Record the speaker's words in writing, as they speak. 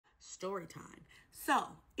Story time. So,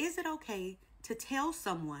 is it okay to tell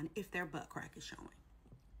someone if their butt crack is showing?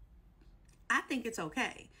 I think it's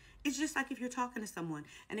okay. It's just like if you're talking to someone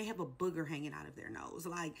and they have a booger hanging out of their nose.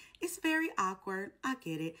 Like, it's very awkward. I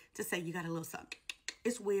get it. To say you got a little something.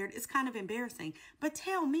 It's weird. It's kind of embarrassing. But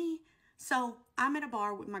tell me. So I'm at a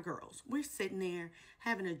bar with my girls. We're sitting there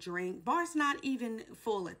having a drink. Bar's not even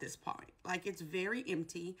full at this point. Like, it's very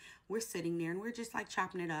empty. We're sitting there and we're just like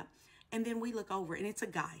chopping it up. And then we look over and it's a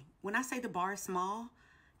guy. When I say the bar is small,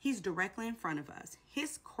 he's directly in front of us.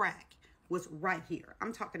 His crack was right here.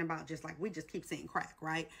 I'm talking about just like, we just keep saying crack,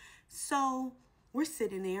 right? So we're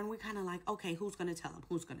sitting there and we're kind of like, okay, who's going to tell him?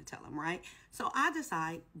 Who's going to tell him, right? So I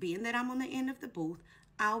decide, being that I'm on the end of the booth,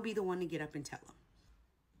 I'll be the one to get up and tell him.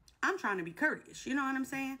 I'm trying to be courteous, you know what I'm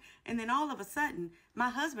saying? And then all of a sudden, my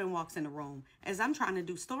husband walks in the room as I'm trying to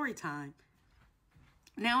do story time.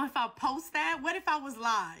 Now, if I post that, what if I was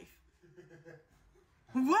live?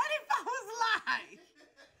 What if I was live?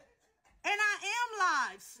 And I am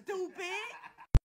live, stupid.